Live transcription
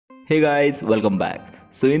Hey guys, welcome back.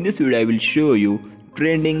 So in this video I will show you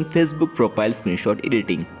trending Facebook profile screenshot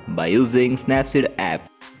editing by using Snapseed app.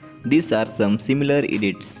 These are some similar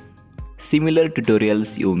edits. Similar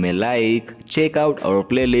tutorials you may like. Check out our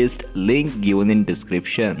playlist, link given in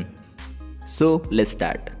description. So let's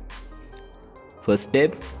start. First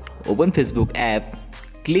step, open Facebook app,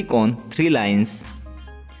 click on three lines,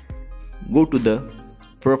 go to the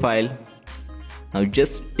profile. Now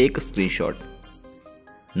just take a screenshot.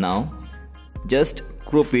 Now just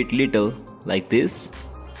crop it little like this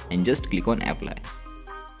and just click on apply.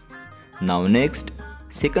 Now next,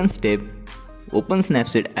 second step, open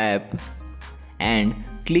Snapseed app and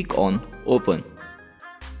click on open.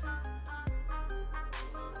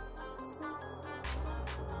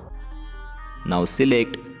 Now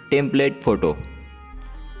select template photo.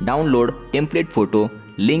 Download template photo,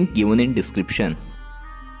 link given in description.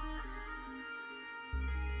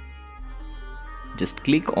 Just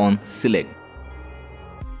click on select.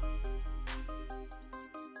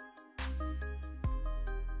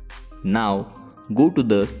 Now go to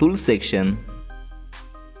the tool section.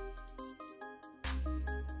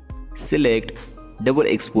 Select double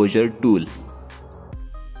exposure tool.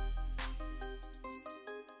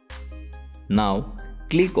 Now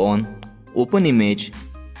click on open image.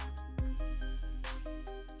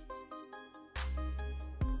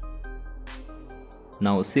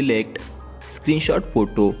 Now select screenshot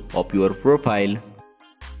photo of your profile.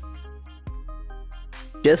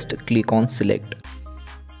 Just click on select.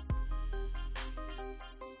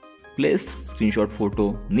 Place screenshot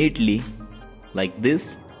photo neatly like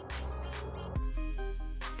this.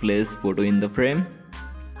 Place photo in the frame.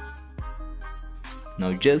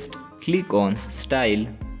 Now just click on style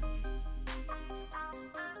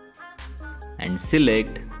and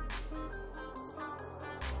select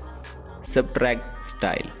subtract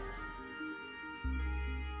style.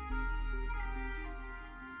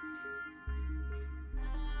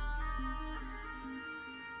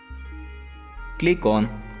 Click on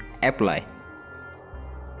apply.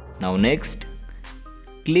 Now next,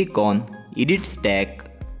 click on edit stack,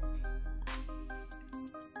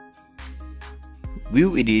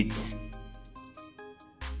 view edits,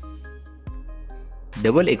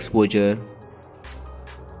 double exposure,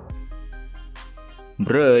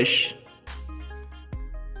 brush.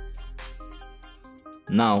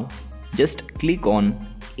 Now just click on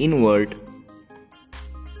invert,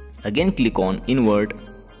 again click on invert,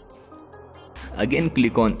 again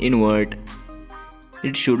click on invert.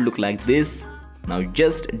 It should look like this. Now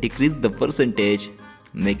just decrease the percentage,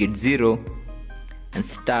 make it 0 and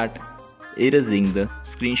start erasing the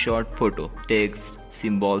screenshot photo, text,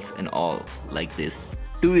 symbols and all like this.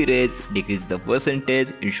 To erase, decrease the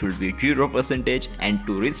percentage, it should be 0%, and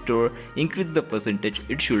to restore, increase the percentage,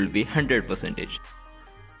 it should be 100%.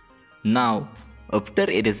 Now after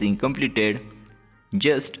erasing completed,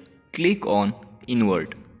 just click on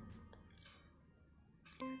invert.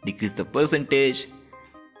 Decrease the percentage.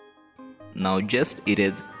 Now just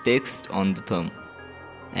erase text on the thumb.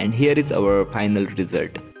 And here is our final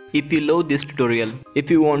result. If you love this tutorial, if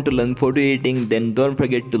you want to learn photo editing, then don't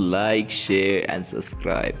forget to like, share and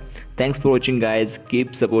subscribe. Thanks for watching guys.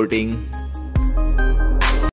 Keep supporting.